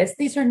exist.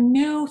 These are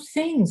new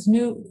things,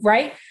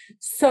 right?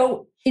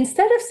 So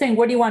instead of saying,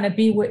 what do you want to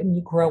be when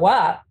you grow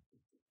up?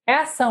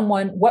 Ask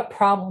someone, what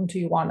problem do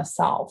you want to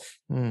solve?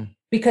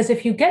 Because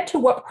if you get to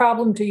what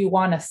problem do you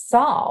want to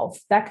solve,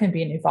 that can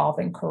be an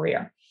evolving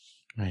career.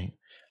 Right.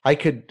 I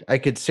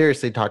could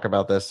seriously talk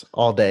about this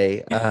all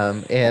day.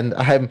 And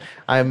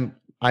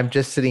I'm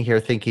just sitting here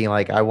thinking,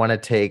 like, I want to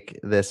take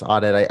this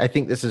audit. I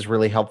think this is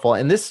really helpful.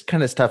 And this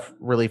kind of stuff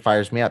really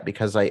fires me up,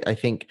 because I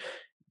think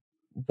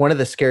one of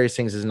the scariest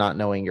things is not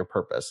knowing your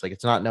purpose. Like,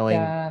 it's not knowing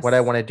what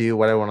I want to do,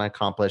 what I want to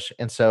accomplish.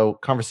 And so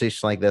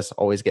conversations like this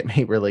always get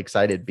me really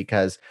excited,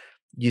 because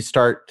you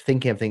start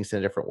thinking of things in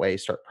a different way,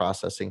 start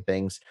processing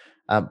things.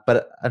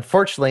 But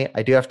unfortunately,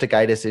 I do have to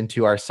guide us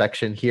into our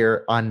section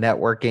here on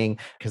networking,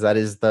 because that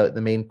is the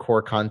main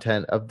core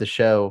content of the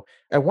show.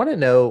 I want to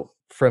know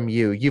from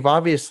you, you've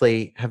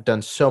obviously have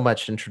done so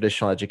much in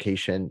traditional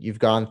education. You've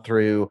gone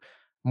through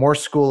more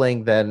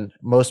schooling than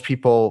most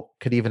people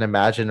could even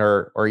imagine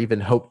or even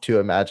hope to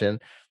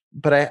imagine.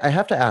 But I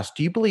have to ask,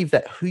 do you believe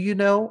that who you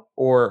know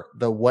or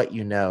the what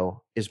you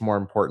know is more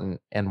important,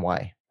 and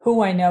why?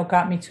 Who I know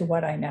got me to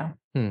what I know.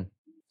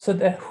 So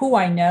the who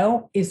I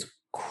know is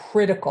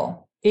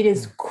critical. It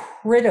is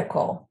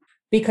critical,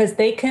 because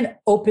they can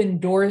open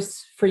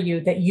doors for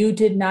you that you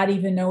did not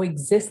even know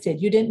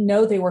existed. You didn't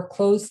know they were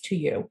closed to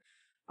you.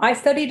 I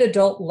studied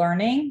adult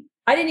learning.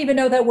 I didn't even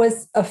know that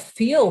was a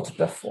field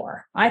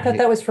before. I thought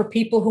that was for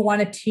people who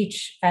want to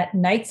teach at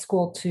night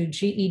school to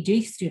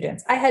GED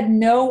students. I had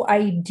no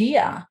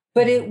idea,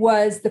 but it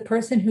was the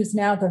person who's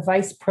now the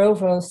vice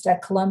provost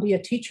at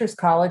Columbia Teachers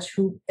College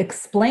who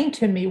explained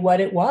to me what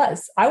it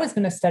was. I was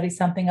going to study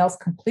something else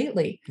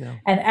completely. Yeah.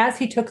 And as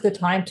he took the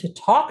time to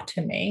talk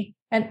to me,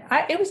 and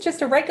it was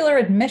just a regular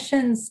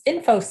admissions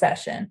info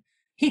session,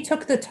 he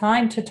took the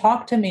time to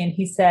talk to me, and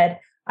he said,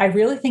 I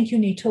really think you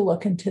need to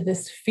look into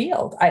this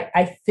field.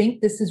 I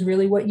think this is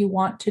really what you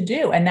want to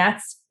do. And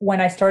that's when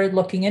I started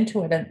looking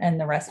into it, and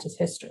the rest is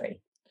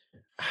history.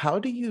 How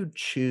do you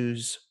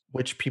choose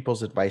which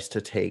people's advice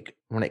to take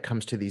when it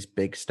comes to these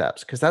big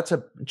steps? Because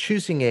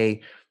choosing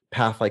a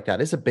path like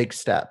that is a big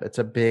step. It's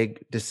a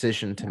big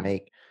decision to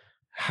make.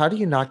 How do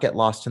you not get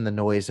lost in the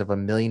noise of a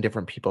million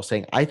different people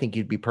saying, I think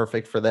you'd be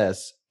perfect for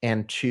this,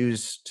 and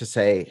choose to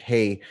say,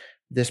 hey,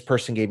 this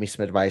person gave me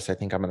some advice, I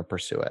think I'm going to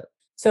pursue it?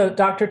 So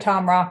Dr.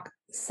 Tom Rock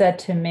said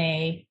to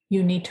me,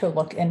 you need to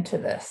look into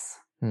this.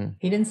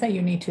 He didn't say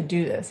you need to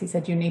do this. He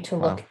said, you need to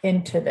look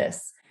into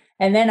this.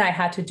 And then I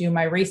had to do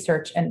my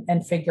research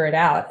and figure it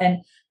out.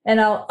 And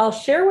I'll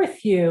share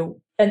with you,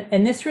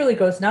 and this really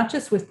goes not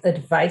just with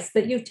advice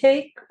that you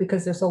take,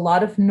 because there's a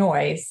lot of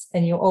noise,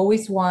 and you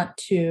always want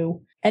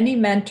to, any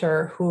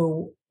mentor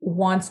who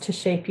wants to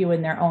shape you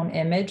in their own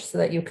image so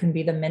that you can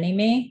be the mini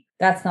me,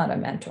 that's not a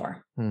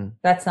mentor.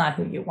 That's not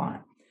who you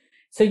want.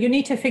 So you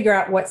need to figure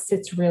out what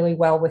sits really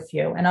well with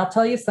you. And I'll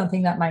tell you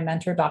something that my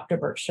mentor, Dr.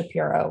 Bert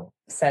Shapiro,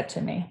 said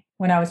to me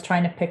when I was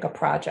trying to pick a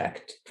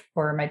project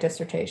for my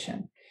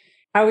dissertation.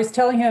 I was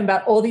telling him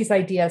about all these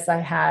ideas I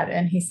had.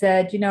 And he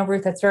said,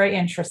 Ruth, that's very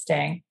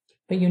interesting,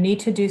 but you need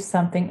to do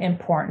something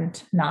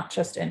important, not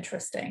just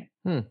interesting.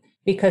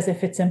 Because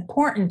if it's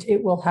important,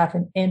 it will have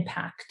an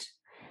impact.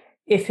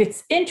 If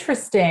it's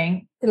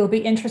interesting, it'll be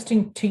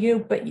interesting to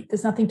you, but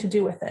there's nothing to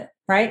do with it,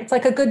 right? It's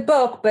like a good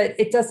book, but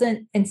it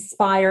doesn't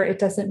inspire, it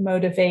doesn't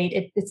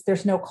motivate,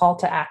 there's no call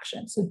to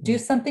action. So do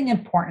something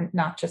important,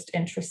 not just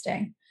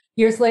interesting.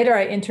 Years later,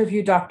 I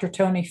interviewed Dr.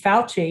 Tony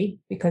Fauci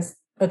because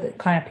of the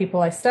kind of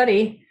people I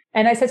study.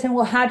 And I said to him,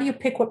 well, how do you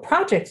pick what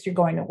projects you're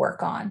going to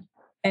work on?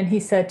 And he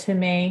said to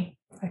me,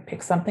 I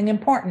pick something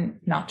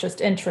important, not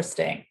just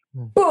interesting.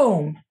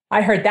 Boom.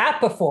 I heard that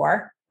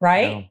before,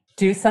 right? No.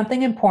 Do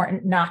something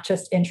important, not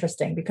just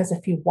interesting, because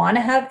if you want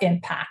to have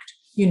impact,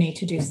 you need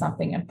to do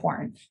something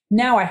important.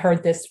 Now I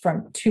heard this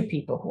from two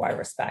people who I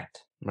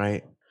respect.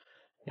 Right.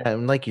 Yeah,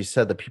 and like you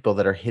said, the people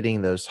that are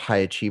hitting those high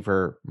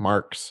achiever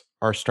marks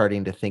are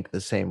starting to think the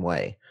same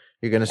way.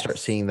 You're going to start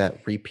seeing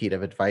that repeat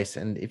of advice.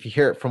 And if you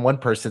hear it from one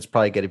person, it's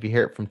probably good. If you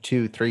hear it from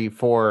 2, 3,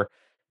 4,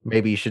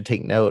 maybe you should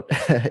take note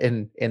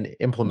and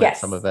implement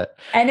some of it.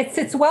 And it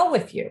sits well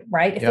with you,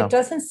 right? If it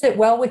doesn't sit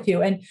well with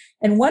you. And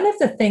one of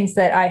the things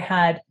that I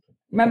had,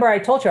 remember I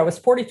told you I was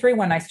 43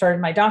 when I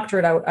started my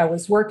doctorate. I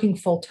was working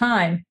full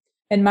time.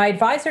 And my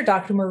advisor,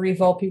 Dr. Marie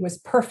Volpe, was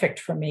perfect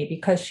for me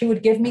because she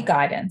would give me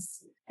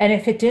guidance. And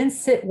if it didn't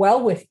sit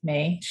well with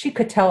me, she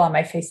could tell on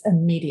my face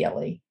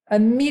immediately.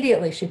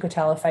 Immediately, she could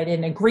tell if I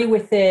didn't agree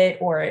with it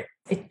or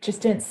it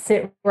just didn't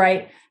sit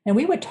right. And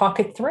we would talk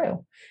it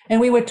through. And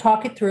we would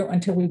talk it through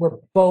until we were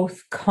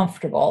both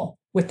comfortable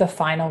with the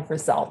final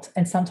result.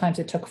 And sometimes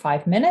it took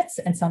 5 minutes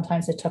and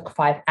sometimes it took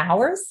 5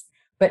 hours.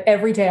 But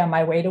every day on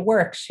my way to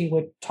work, she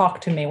would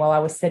talk to me while I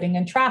was sitting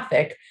in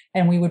traffic.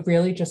 And we would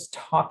really just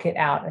talk it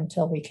out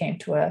until we came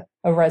to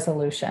a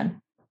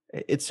resolution.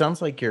 It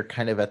sounds like you're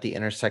kind of at the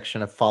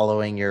intersection of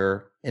following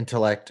your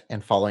intellect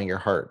and following your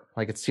heart.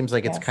 Like it seems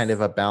like it's kind of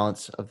a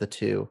balance of the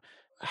two.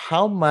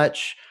 How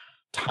much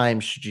time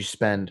should you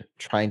spend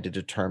trying to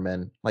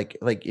determine, like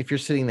if you're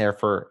sitting there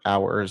for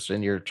hours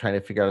and you're trying to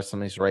figure out if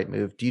something's the right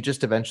move, do you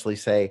just eventually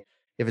say,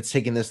 if it's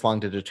taking this long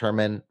to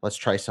determine, let's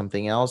try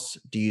something else?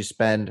 Do you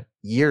spend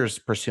years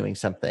pursuing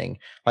something?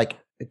 Like,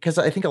 because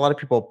I think a lot of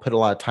people put a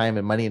lot of time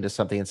and money into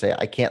something and say,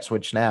 I can't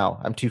switch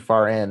now, I'm too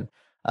far in.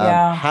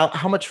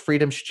 How much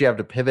freedom should you have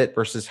to pivot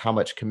versus how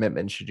much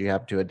commitment should you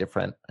have to a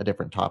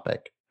different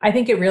topic? I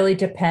think it really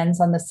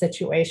depends on the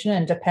situation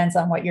and depends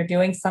on what you're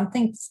doing. Some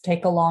things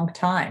take a long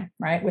time,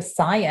 right? With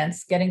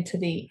science, getting to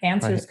the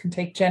answers can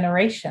take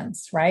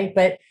generations, right?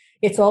 But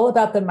it's all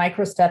about the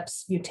micro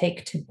steps you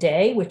take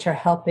today, which are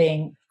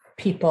helping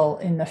people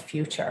in the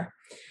future.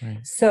 Right.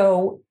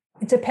 So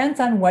it depends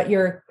on what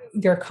you're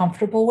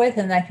comfortable with.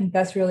 And I think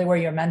that's really where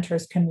your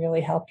mentors can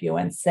really help you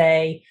and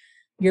say,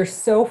 you're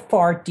so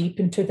far deep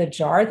into the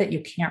jar that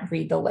you can't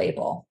read the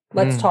label.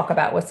 Let's talk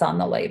about what's on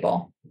the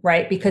label,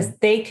 right? Because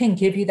they can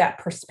give you that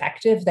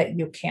perspective that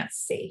you can't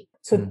see.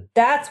 So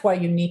that's why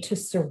you need to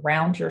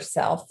surround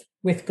yourself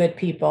with good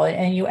people.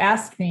 And you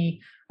asked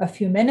me a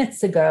few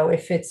minutes ago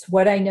if it's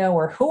what I know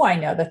or who I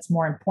know that's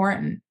more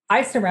important.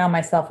 I surround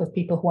myself with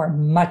people who are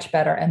much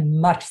better and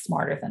much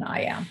smarter than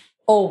I am,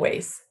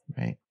 always.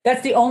 Right.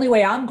 That's the only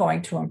way I'm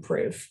going to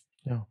improve.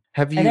 Yeah.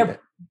 Have you? And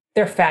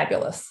they're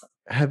fabulous.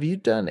 Have you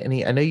done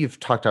any? I know you've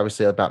talked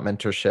obviously about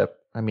mentorship.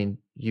 I mean,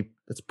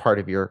 it's part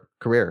of your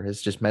career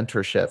is just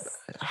mentorship.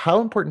 How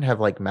important have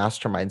like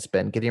masterminds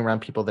been, getting around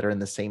people that are in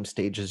the same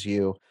stage as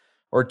you?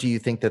 Or do you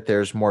think that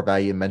there's more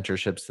value in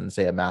mentorships than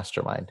say a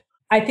mastermind?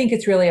 I think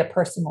it's really a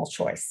personal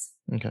choice.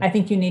 Okay. I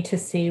think you need to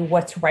see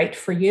what's right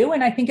for you.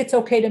 And I think it's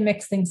okay to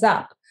mix things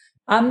up.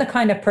 I'm the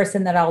kind of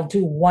person that I'll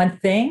do one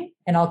thing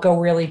and I'll go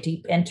really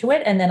deep into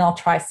it. And then I'll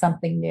try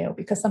something new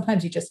because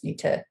sometimes you just need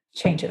to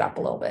change it up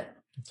a little bit.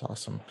 That's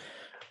awesome.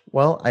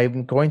 Well,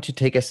 I'm going to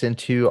take us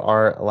into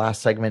our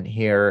last segment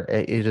here.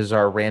 It is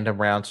our random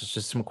round. So it's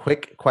just some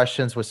quick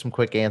questions with some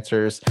quick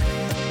answers.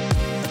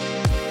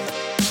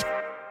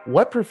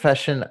 What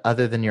profession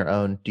other than your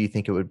own do you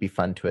think it would be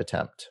fun to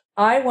attempt?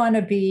 I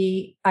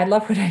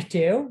love what I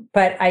do,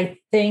 but I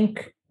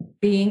think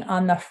being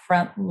on the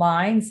front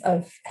lines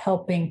of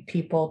helping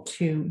people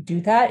to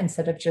do that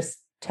instead of just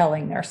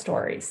telling their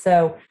stories.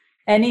 So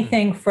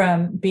anything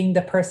from being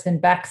the person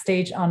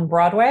backstage on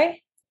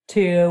Broadway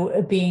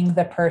to being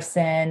the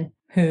person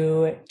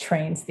who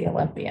trains the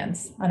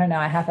Olympians. I don't know.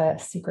 I have a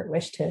secret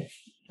wish to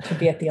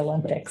be at the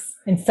Olympics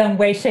in some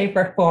way, shape,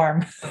 or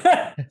form.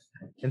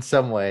 In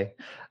some way.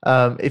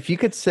 If you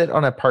could sit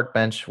on a park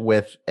bench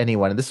with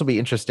anyone, and this will be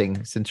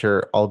interesting since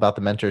you're all about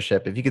the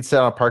mentorship. If you could sit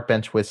on a park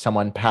bench with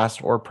someone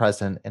past or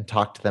present and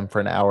talk to them for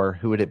an hour,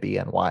 who would it be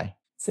and why?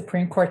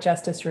 Supreme Court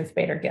Justice Ruth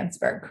Bader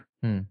Ginsburg.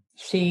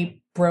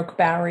 She broke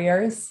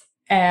barriers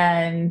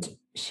and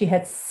she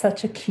had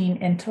such a keen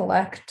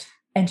intellect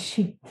and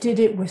she did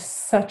it with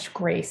such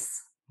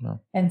grace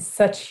and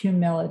such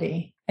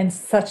humility and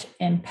such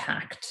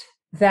impact.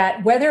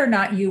 that whether or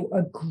not you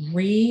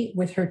agree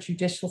with her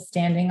judicial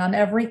standing on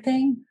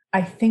everything,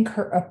 I think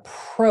her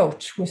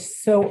approach was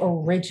so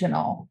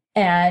original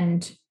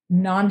and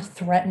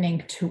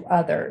non-threatening to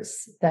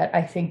others that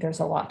I think there's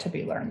a lot to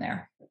be learned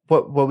there.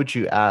 What would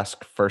you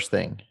ask first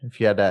thing if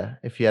you had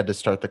to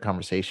start the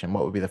conversation?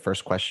 What would be the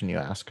first question you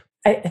ask?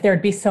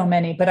 There'd be so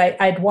many, but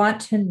I'd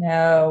want to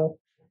know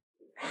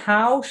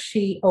how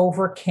she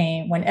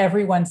overcame when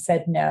everyone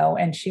said no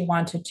and she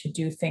wanted to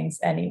do things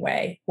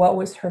anyway. What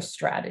was her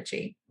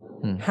strategy?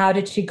 How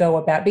did she go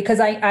about? Because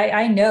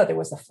I know there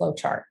was a flow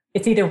chart.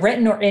 It's either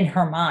written or in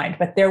her mind,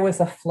 but there was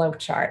a flow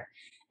chart.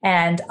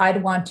 And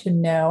I'd want to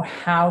know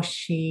how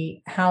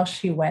she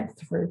went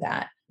through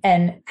that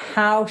and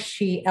how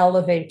she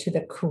elevated to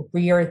the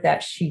career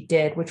that she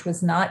did, which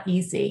was not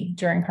easy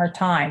during her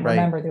time. Right.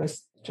 Remember, there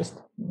was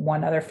just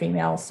one other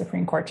female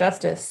Supreme Court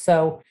justice.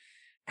 So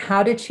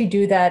how did she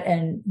do that?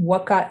 And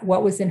what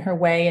was in her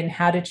way? And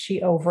how did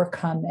she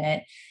overcome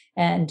it?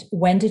 And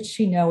when did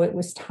she know it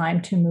was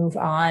time to move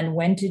on?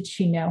 When did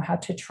she know how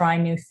to try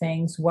new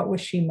things? What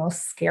was she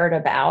most scared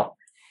about?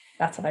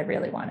 That's what I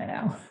really want to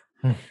know.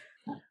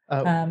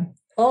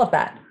 All of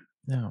that.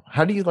 No.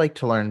 How do you like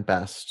to learn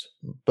best?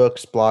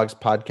 Books, blogs,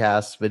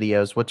 podcasts,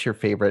 videos? What's your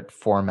favorite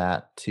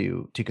format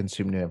to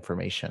consume new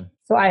information?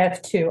 So I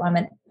have two. I'm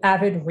an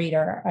avid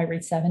reader. I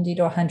read 70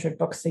 to 100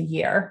 books a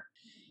year,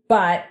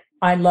 but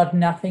I love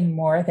nothing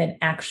more than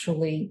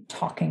actually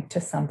talking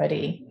to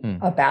somebody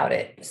about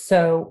it.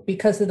 So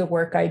because of the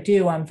work I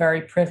do, I'm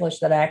very privileged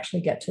that I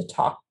actually get to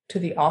talk to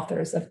the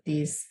authors of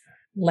these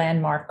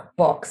landmark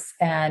books,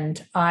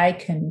 and I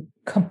can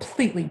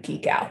completely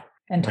geek out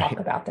and talk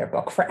about their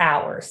book for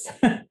hours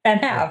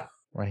and have.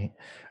 Right.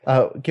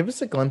 Give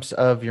us a glimpse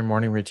of your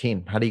morning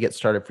routine. How do you get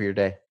started for your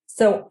day?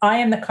 So I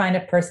am the kind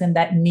of person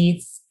that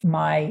needs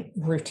my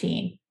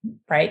routine,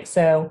 right?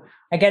 So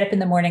I get up in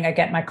the morning, I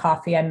get my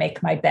coffee, I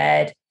make my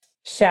bed,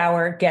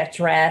 shower, get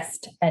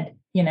dressed. And,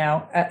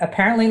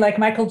 apparently like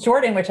Michael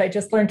Jordan, which I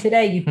just learned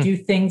today, you do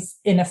things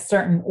in a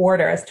certain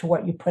order as to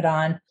what you put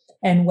on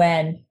and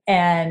when.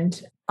 And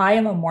I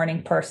am a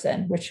morning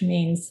person, which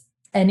means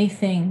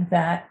anything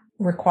that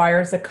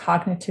requires a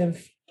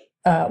cognitive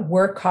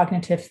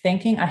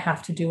thinking, I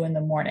have to do in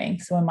the morning.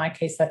 So in my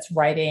case, that's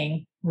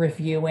writing,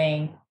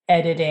 reviewing,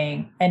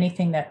 editing,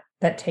 anything that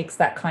takes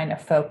that kind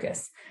of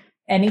focus.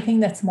 Anything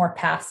that's more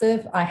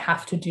passive, I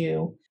have to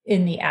do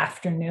in the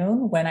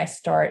afternoon when I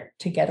start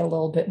to get a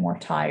little bit more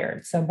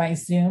tired. So my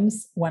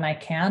Zooms, when I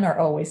can, are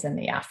always in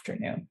the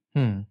afternoon.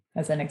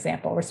 As an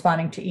example,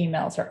 responding to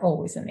emails are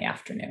always in the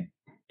afternoon.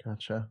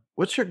 Gotcha.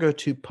 What's your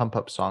go-to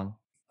pump-up song?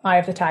 Eye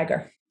of the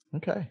Tiger.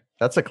 Okay.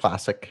 That's a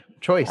classic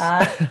choice.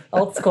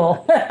 Old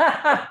school.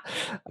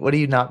 What are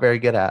you not very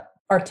good at?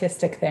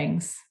 Artistic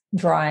things,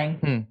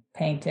 drawing,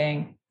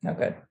 painting. No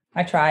good.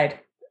 I tried.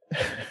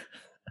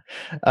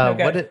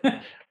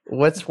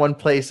 What's one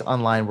place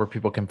online where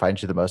people can find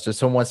you the most? If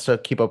someone wants to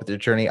keep up with your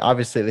journey,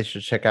 obviously they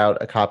should check out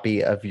a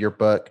copy of your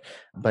book.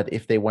 But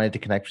if they wanted to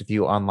connect with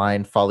you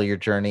online, follow your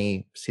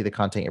journey, see the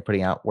content you're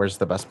putting out, where's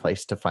the best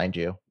place to find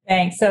you?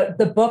 Thanks. So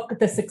the book,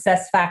 The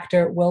Success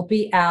Factor, will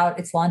be out.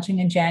 It's launching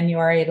in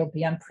January. It'll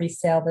be on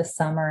pre-sale this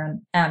summer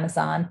on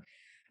Amazon.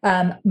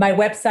 My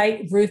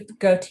website,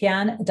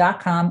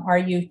 ruthgotian.com,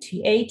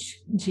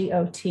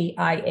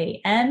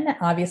 RUTHGOTIAN.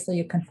 Obviously,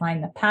 you can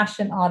find the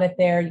passion audit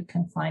there. You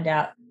can find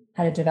out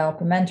how to develop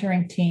a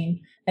mentoring team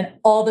and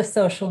all the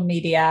social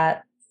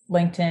media,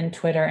 LinkedIn,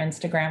 Twitter,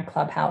 Instagram,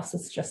 Clubhouse.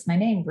 It's just my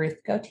name, Ruth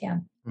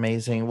Gotian.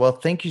 Amazing. Well,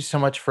 thank you so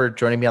much for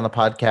joining me on the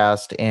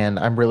podcast. And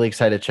I'm really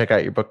excited to check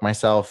out your book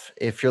myself.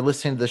 If you're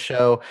listening to the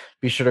show,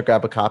 be sure to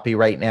grab a copy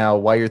right now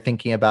while you're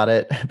thinking about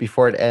it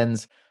before it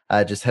ends.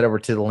 Just head over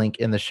to the link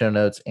in the show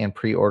notes and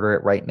pre-order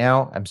it right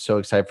now. I'm so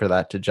excited for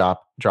that to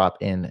drop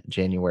in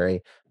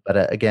January.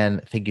 But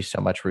again, thank you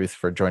so much, Ruth,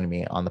 for joining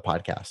me on the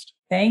podcast.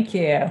 Thank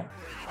you.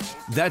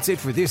 That's it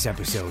for this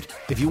episode.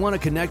 If you want to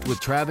connect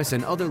with Travis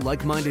and other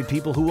like-minded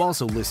people who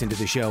also listen to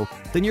the show,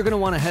 then you're going to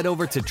want to head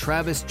over to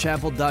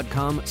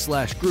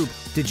travischappell.com/group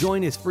to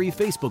join his free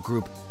Facebook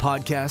group,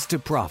 Podcast to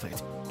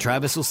Profit.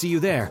 Travis will see you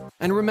there.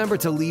 And remember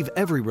to leave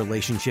every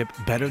relationship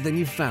better than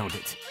you found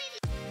it.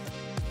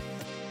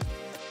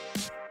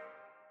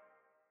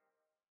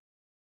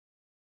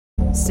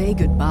 Say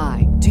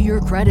goodbye to your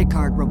credit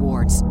card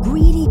rewards.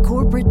 Greedy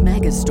corporate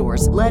mega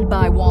stores, led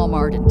by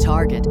Walmart and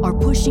Target, are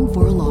pushing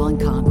for a law in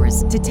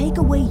Congress to take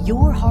away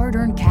your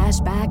hard-earned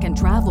cash back and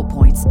travel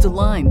points to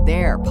line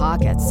their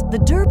pockets. The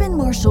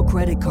Durbin-Marshall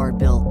credit card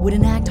bill would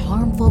enact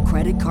harmful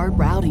credit card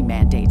routing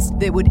mandates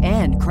that would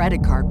end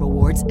credit card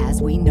rewards as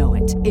we know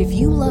it. If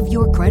you love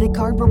your credit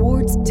card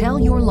rewards, tell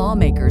your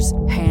lawmakers,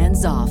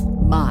 hands off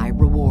my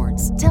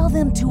rewards. Tell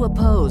them to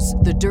oppose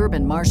the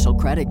Durbin-Marshall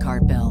credit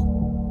card bill.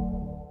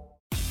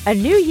 A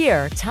new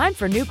year, time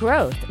for new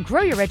growth.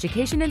 Grow your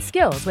education and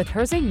skills with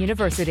Herzing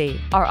University.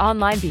 Our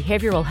online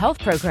behavioral health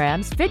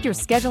programs fit your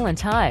schedule and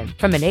time.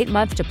 From an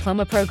 8-month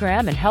diploma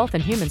program in health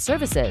and human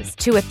services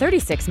to a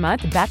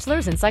 36-month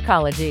bachelor's in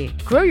psychology.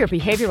 Grow your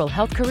behavioral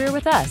health career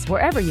with us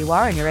wherever you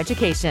are in your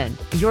education.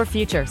 Your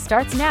future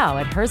starts now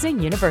at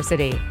Herzing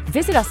University.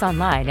 Visit us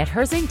online at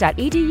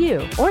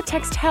herzing.edu or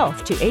text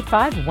health to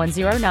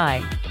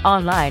 85109.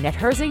 Online at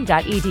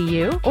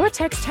herzing.edu or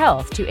text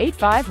health to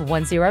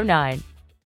 85109.